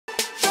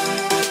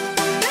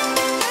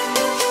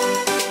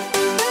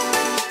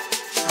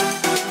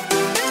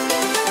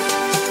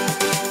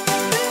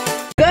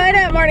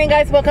morning,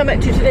 guys. Welcome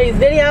to today's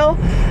video.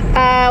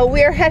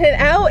 We're headed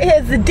out.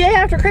 It's the day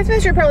after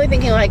Christmas. You're probably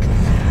thinking like,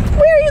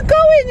 where are you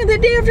going the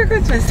day after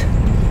Christmas?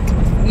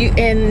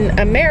 In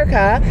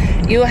America,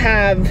 you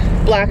have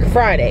Black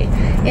Friday.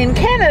 In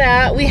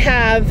Canada, we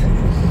have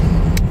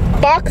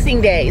Boxing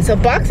Day. So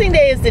Boxing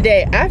Day is the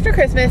day after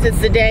Christmas.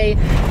 It's the day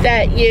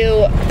that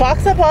you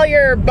box up all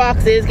your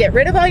boxes, get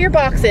rid of all your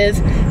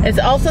boxes. It's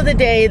also the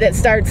day that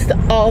starts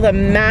all the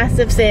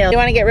massive sales. You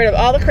want to get rid of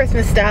all the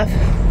Christmas stuff.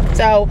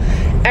 So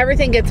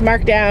everything gets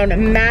marked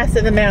down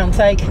massive amounts.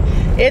 Like,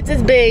 it's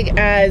as big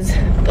as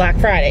Black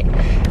Friday.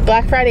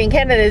 Black Friday in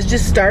Canada is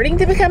just starting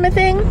to become a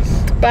thing,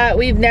 but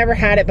we've never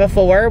had it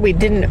before. We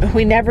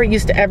never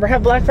used to ever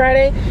have Black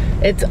Friday.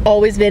 It's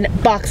always been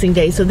Boxing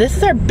Day. So this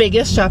is our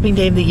biggest shopping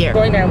day of the year.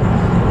 Going out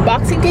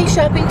Boxing Day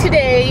shopping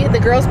today. The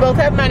girls both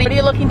have money. What are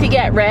you looking to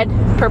get? Red?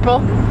 Purple?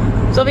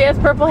 Sylvia has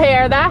purple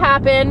hair. That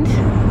happened.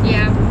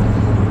 Yeah.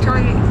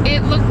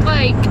 It looked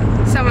like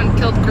someone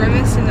killed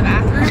Grimace in the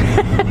bathroom.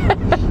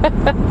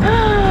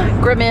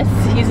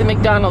 Grimace, he's a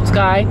McDonald's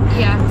guy.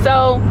 Yeah.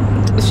 So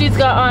she's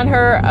got on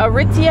her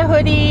Aritzia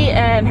hoodie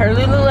and her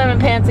Lululemon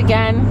pants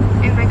again.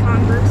 And my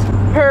Converse.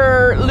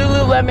 Her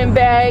Lululemon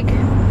bag.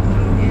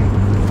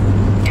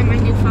 Yeah. And my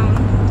new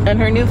phone. And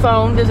her new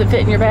phone. Does it fit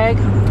in your bag?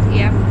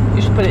 Yeah.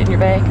 You should put it in your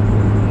bag.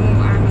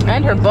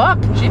 And her book.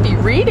 She'd be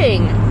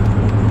reading.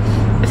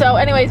 So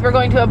anyways, we're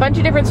going to a bunch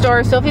of different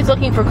stores. Sophie's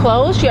looking for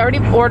clothes. She already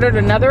ordered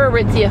another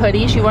Aritzia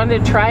hoodie. She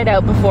wanted to try it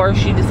out before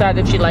she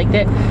decided she liked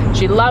it.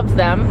 She loves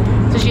them.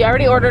 So she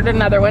already ordered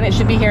another one. It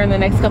should be here in the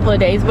next couple of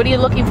days. What are you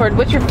looking for?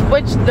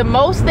 What's the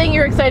most thing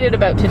you're excited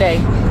about today?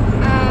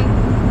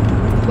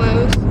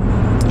 Clothes.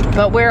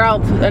 But where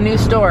else? A new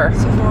store?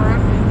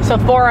 Sephora.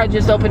 Sephora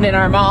just opened in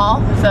our mall.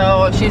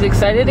 So she's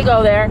excited to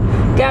go there.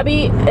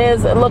 Gabby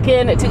is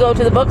looking to go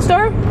to the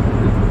bookstore.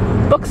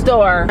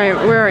 Bookstore. All right,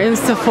 we're in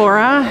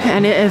Sephora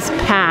and it is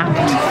packed.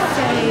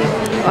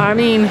 I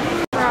mean,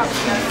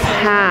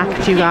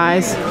 packed, you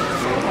guys.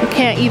 You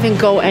can't even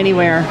go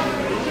anywhere.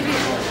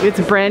 It's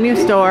a brand new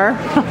store.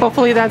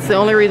 Hopefully that's the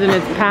only reason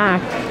it's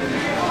packed.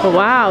 But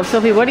wow,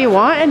 Sophie, what do you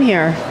want in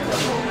here?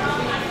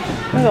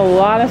 There's a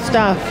lot of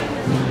stuff.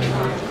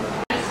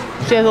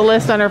 She has a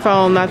list on her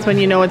phone. That's when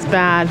you know it's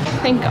bad.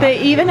 Thank God.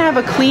 They even have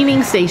a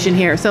cleaning station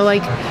here. So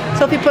like,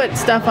 Sophie put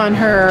stuff on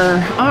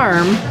her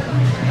arm,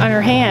 on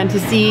her hand, to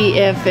see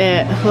if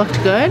it looked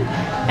good,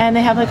 and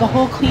they have like a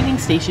whole cleaning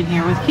station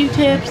here with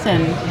Q-tips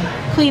and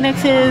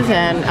Kleenexes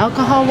and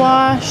alcohol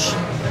wash.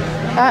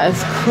 That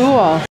is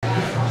cool.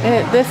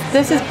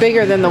 This is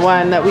bigger than the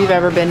one that we've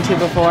ever been to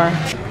before.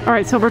 All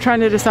right, so we're trying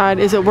to decide,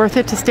 is it worth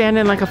it to stand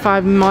in like a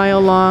 5-mile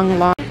long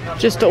line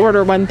just to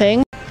order one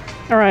thing?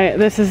 All right,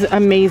 this is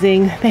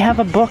amazing. They have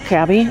a book,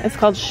 Gabby. It's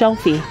called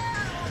Shelfie,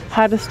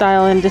 How to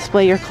Style and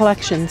Display Your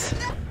Collections.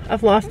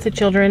 I've lost 2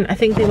 children. I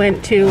think they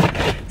went to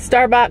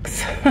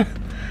Starbucks.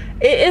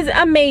 It is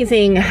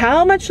amazing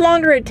how much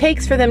longer it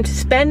takes for them to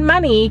spend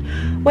money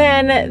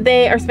when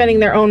they are spending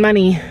their own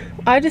money.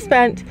 I just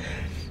spent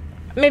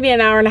maybe an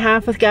hour and a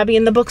half with Gabby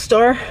in the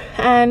bookstore,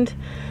 and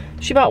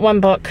she bought one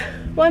book.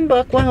 One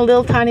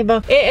little tiny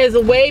book. It is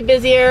way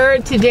busier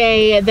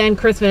today than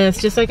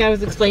Christmas. Just like I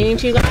was explaining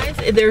to you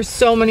guys, there's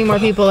so many more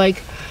people.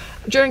 Like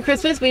during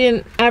Christmas, we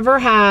didn't ever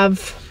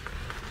have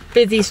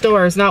busy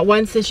stores, not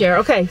once this year.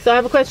 Okay, so I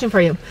have a question for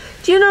you.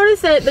 Do you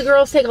notice that the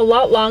girls take a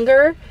lot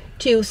longer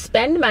to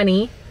spend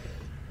money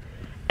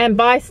and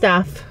buy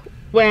stuff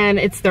when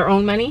it's their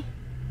own money?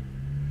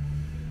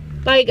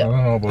 Like, I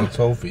don't know about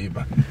Sophie,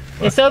 but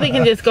Sophie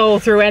can just go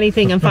through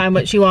anything and find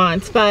what she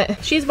wants,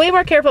 but she's way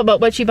more careful about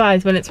what she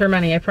buys when it's her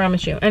money, I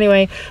promise you.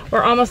 Anyway,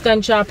 we're almost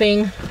done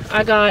shopping.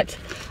 I got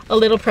a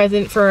little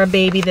present for a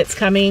baby that's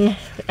coming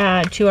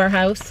to our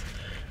house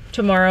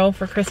tomorrow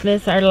for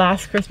Christmas, our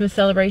last Christmas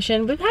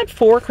celebration. We've had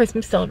 4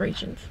 Christmas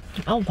celebrations.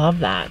 I love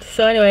that.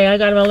 So anyway, I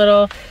got him a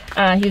little,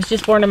 he was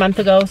just born a month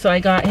ago, so I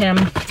got him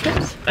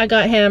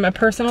a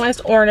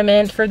personalized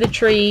ornament for the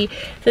tree.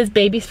 It says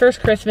Baby's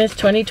First Christmas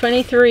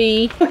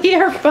 2023. We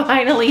are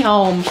finally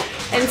home,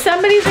 and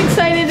somebody's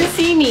excited to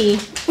see me.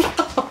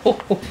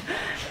 Oh,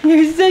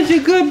 you're such a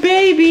good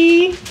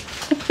baby.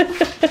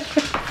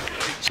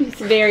 She's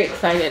very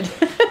excited.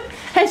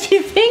 And she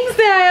thinks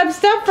that I have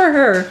stuff for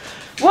her.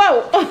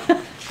 Whoa!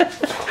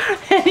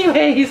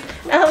 Anyways,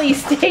 Ellie,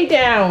 stay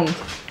down.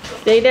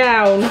 Stay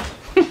down.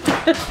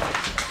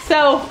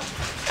 So,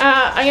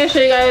 I'm going to show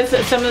you guys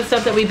some of the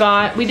stuff that we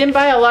bought. We didn't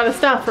buy a lot of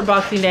stuff for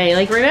Boxing Day.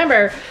 Like,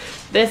 remember,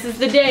 this is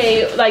the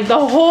day, like, the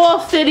whole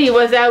city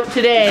was out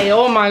today.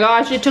 Oh my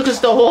gosh, it took us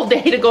the whole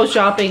day to go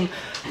shopping.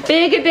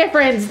 Big a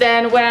difference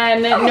than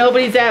when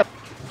nobody's out.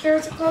 There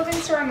was a clothing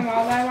store on the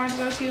wall that I wanted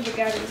to go to, but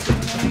Gabby was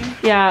doing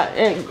it.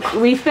 Yeah,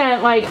 we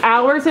spent like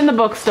hours in the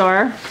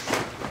bookstore.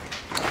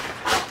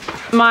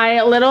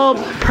 My little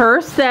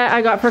purse that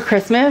I got for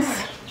Christmas,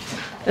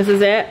 this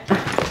is it,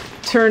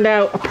 turned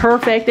out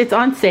perfect. It's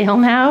on sale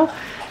now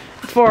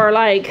for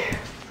like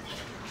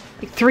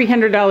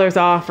 $300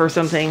 off or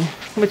something,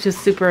 which is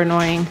super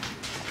annoying.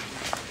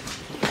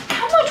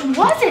 How much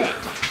was it?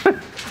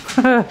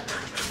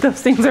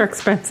 Those things are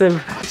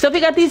expensive. Sophie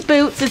got these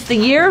boots. It's the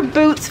year of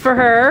boots for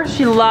her.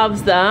 She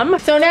loves them.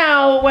 So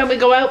now when we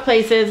go out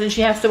places and she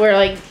has to wear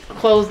like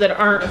clothes that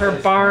aren't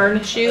her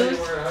barn shoes,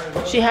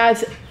 she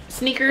has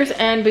sneakers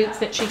and boots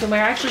that she can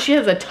wear. Actually, she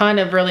has a ton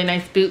of really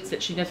nice boots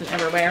that she doesn't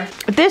ever wear.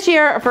 This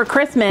year for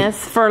Christmas,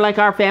 for like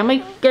our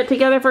family get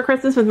together for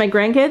Christmas with my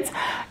grandkids,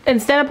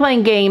 instead of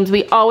playing games,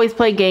 we always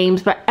play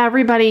games, but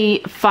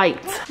everybody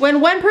fights.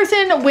 When one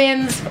person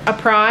wins a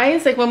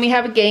prize, like when we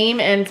have a game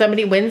and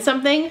somebody wins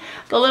something,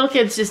 the little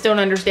kids just don't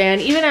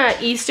understand. Even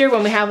at Easter,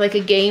 when we have like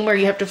a game where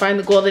you have to find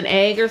the golden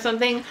egg or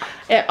something,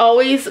 it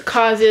always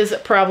causes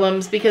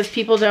problems because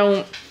people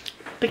don't,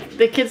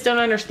 the kids don't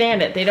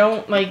understand it. They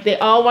don't, like, they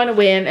all want to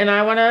win, and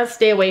I want to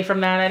stay away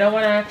from that. I don't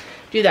want to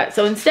do that.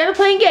 So instead of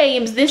playing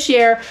games this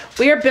year,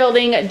 we are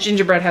building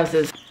gingerbread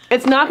houses.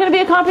 It's not going to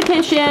be a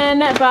competition,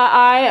 but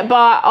I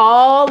bought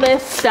all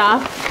this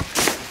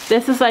stuff.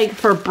 This is like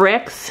for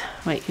bricks.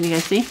 Wait, can you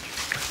guys see?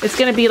 It's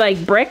going to be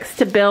like bricks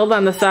to build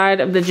on the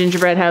side of the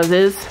gingerbread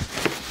houses.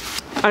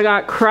 I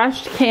got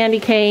crushed candy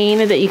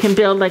cane that you can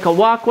build like a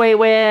walkway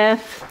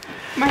with.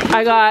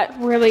 I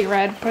got really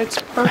red, but it's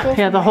purple.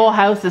 Yeah, the whole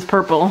house is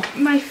purple.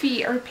 My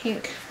feet are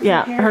pink.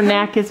 Yeah, her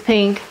neck is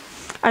pink.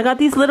 I got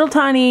these little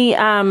tiny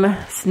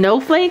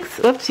snowflakes.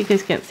 Whoops, you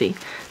guys can't see.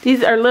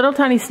 These are little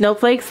tiny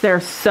snowflakes. They're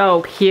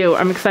so cute.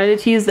 I'm excited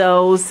to use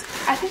those.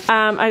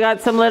 I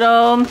got some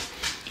little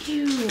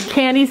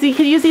candies. You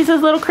can use these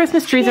as little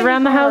Christmas trees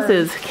around the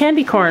houses.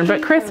 Candy corn,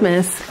 but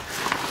Christmas.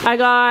 I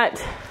got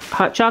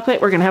hot chocolate.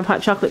 We're gonna have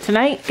hot chocolate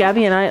tonight,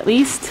 Gabby and I at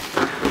least.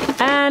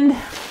 And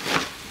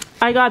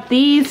I got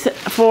these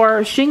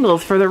for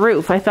shingles for the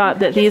roof. I thought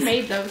that these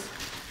made those.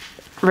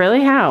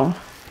 Really? How?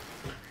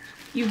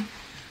 You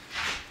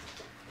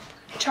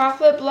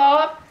chocolate blow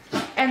up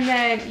and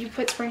then you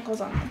put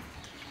sprinkles on them.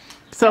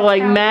 So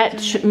like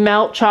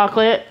melt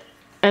chocolate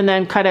and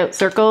then cut out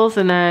circles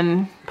and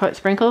then put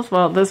sprinkles?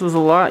 Well, this was a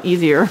lot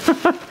easier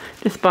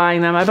just buying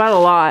them. I bought a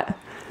lot.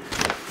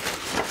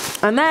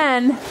 And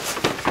then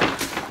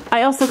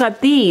I also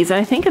got these.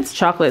 I think it's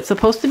chocolate. It's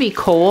supposed to be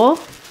coal.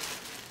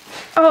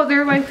 Oh,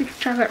 they're like the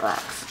chocolate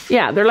rocks.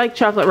 Yeah, they're like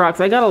chocolate rocks.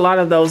 I got a lot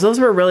of those. Those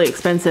were really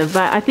expensive,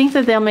 but I think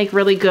that they'll make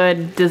really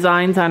good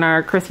designs on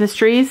our Christmas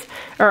trees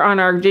or on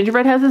our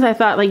gingerbread houses. I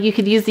thought like you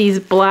could use these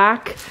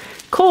black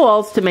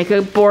coals to make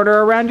a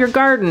border around your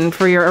garden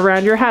for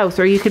around your house,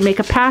 or you could make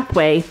a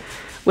pathway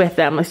with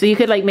them. So you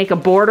could like make a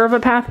border of a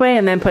pathway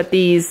and then put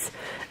these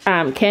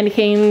candy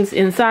canes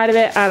inside of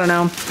it. I don't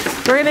know.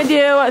 We're gonna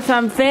do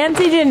some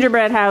fancy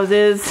gingerbread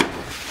houses.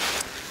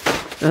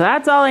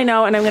 That's all I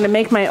know, and I'm gonna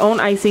make my own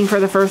icing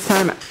for the first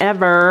time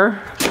ever.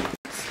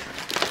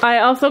 I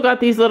also got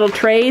these little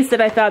trays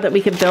that I thought that we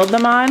could build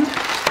them on,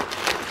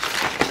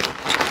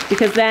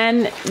 because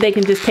then they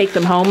can just take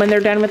them home when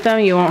they're done with them.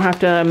 You won't have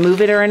to move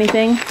it or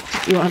anything.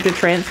 You won't have to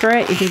transfer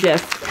it. You can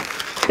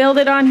just build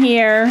it on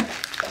here,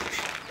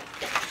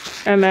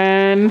 and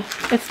then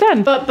it's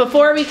done. But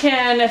before we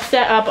can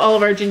set up all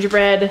of our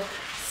gingerbread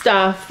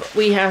stuff,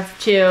 we have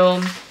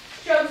to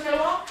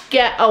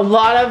get a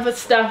lot of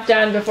stuff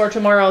done before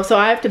tomorrow. So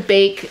I have to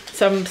bake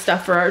some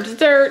stuff for our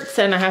desserts,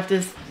 and I have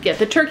to get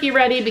the turkey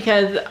ready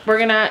because we're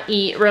gonna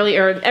eat really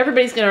early.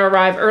 Everybody's gonna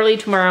arrive early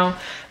tomorrow,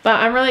 but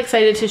I'm really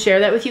excited to share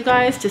that with you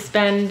guys, to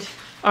spend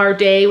our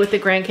day with the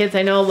grandkids.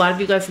 I know a lot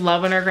of you guys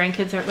love when the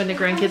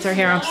grandkids are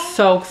here. I'm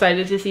so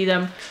excited to see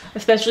them,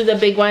 especially the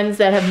big ones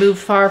that have moved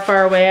far,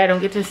 far away. I don't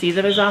get to see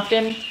them as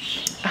often.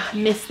 I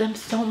miss them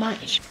so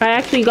much. I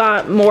actually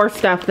got more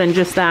stuff than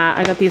just that.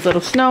 I got these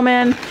little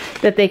snowmen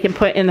that they can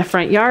put in the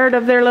front yard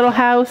of their little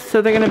house.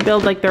 So they're gonna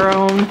build like their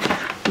own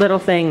little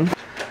thing.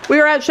 We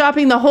were out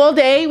shopping the whole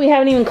day. We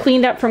haven't even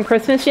cleaned up from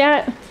Christmas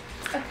yet.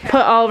 Okay.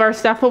 Put all of our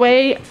stuff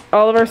away.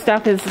 All of our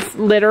stuff is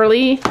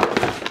literally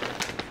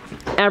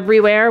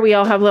everywhere. We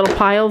all have little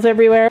piles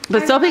everywhere.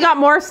 But Sophie got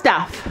more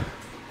stuff.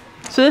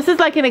 So this is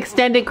like an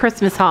extended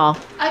Christmas haul.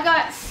 I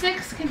got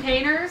 6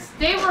 containers.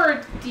 They were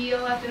a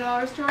deal at the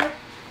dollar store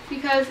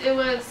because it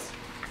was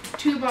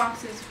 2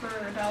 boxes for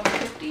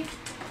 $1.50.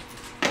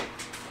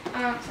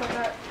 So I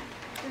got.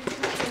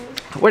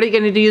 What are you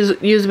going to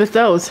use with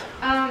those?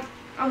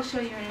 I'll show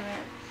you in a minute.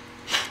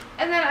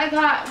 And then I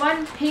got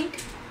 1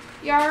 pink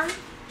yarn,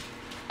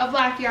 a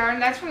black yarn.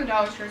 That's from the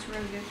dollar store. It's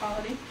really good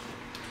quality.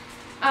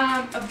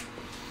 A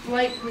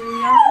light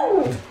blue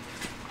yarn,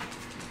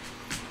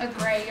 a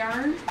gray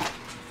yarn,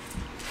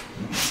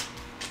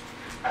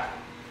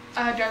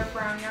 a dark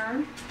brown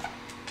yarn.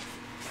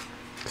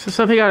 So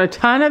Sophie got a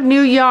ton of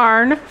new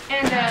yarn.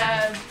 And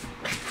a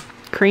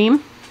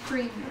cream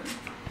yarn.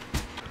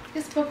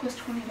 This book was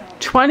 $20.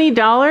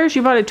 $20?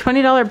 You bought a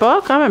 $20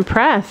 book? I'm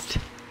impressed.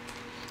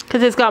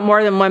 Because it's got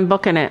more than 1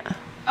 book in it.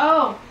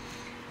 Oh,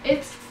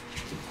 it's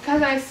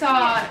because I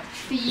saw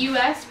the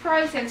US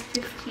price and it's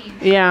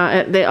 $15.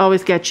 Yeah, they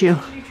always get you.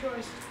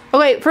 Oh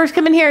wait, first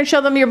come in here and show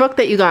them your book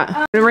that you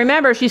got. And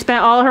remember, she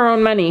spent all her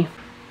own money.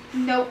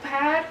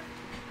 Notepad,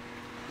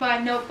 my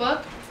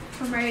notebook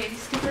for my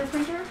sticker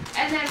printer.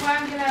 And then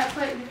what I'm gonna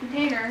put in the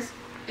containers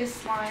is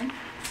slime.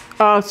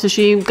 Oh, so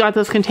she got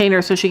those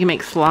containers so she can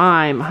make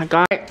slime. I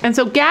got it. And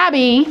so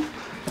Gabby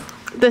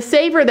the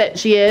saver that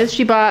she is,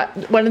 she bought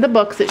one of the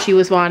books that she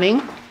was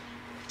wanting.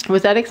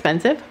 Was that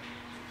expensive?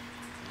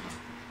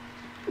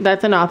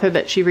 That's an author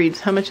that she reads.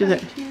 How much is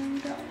it?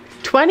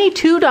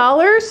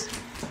 $22?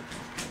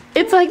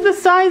 It's like the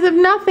size of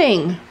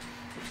nothing.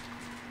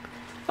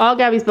 All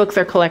Gabby's books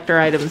are collector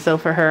items, though,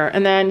 for her.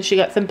 And then she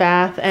got some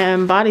bath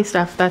and body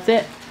stuff. That's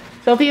it.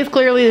 Sophie is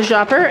clearly the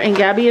shopper, and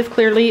Gabby is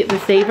clearly the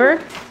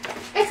saver.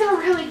 It's a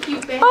really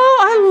cute basket. Oh,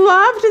 I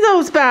loved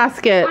those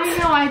baskets. I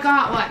know, I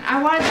got one.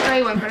 I wanted the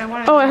gray one, but I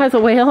wanted. Oh, it has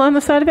a whale on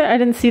the side of it? I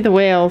didn't see the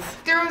whales.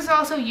 There was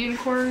also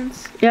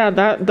unicorns. Yeah,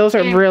 those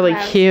are really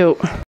cute.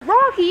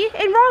 Rocky,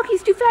 and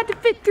Rocky's too fat to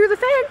fit through the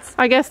fence.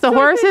 I guess the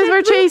horses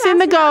were chasing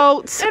the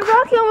goats. And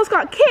Rocky almost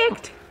got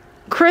kicked.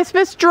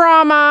 Christmas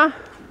drama.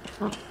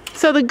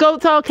 So the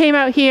goats all came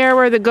out here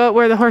where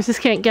the horses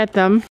can't get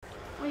them.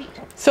 Wait.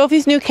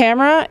 Sophie's new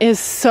camera is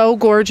so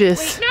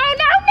gorgeous. Wait,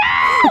 no!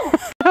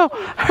 Oh,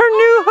 her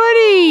new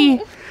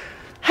hoodie.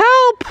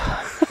 Help.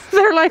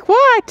 They're like,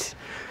 what?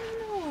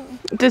 No.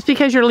 Just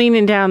because you're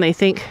leaning down, they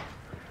think.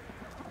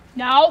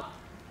 No.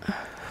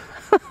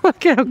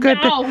 Look at how good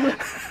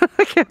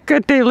look how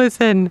good they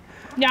listen.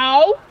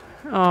 No.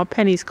 Oh,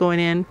 Penny's going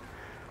in.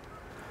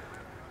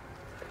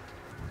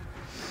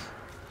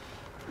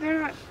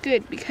 They're not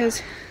good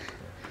because.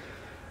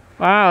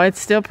 Wow, it's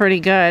still pretty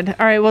good.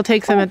 All right, we'll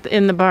take some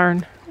in the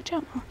barn. Watch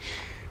out, Molly.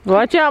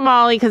 Watch out,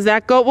 Molly, because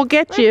that goat will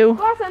get you.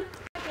 Awesome.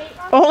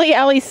 Only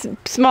Ellie's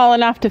small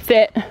enough to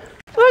fit.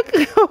 Look,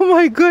 oh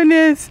my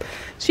goodness.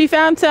 She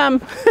found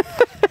some.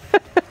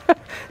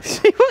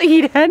 She will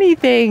eat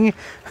anything.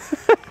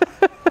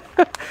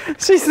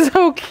 She's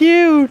so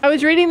cute. I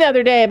was reading the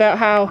other day about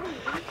how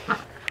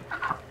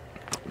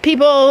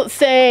people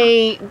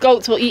say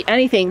goats will eat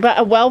anything, but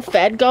a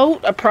well-fed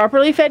goat, a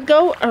properly fed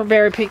goat, are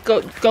very picky.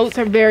 Goats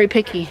are very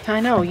picky. I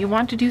know, you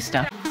want to do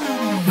stuff.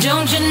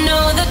 Don't you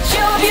know that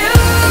you're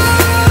beautiful?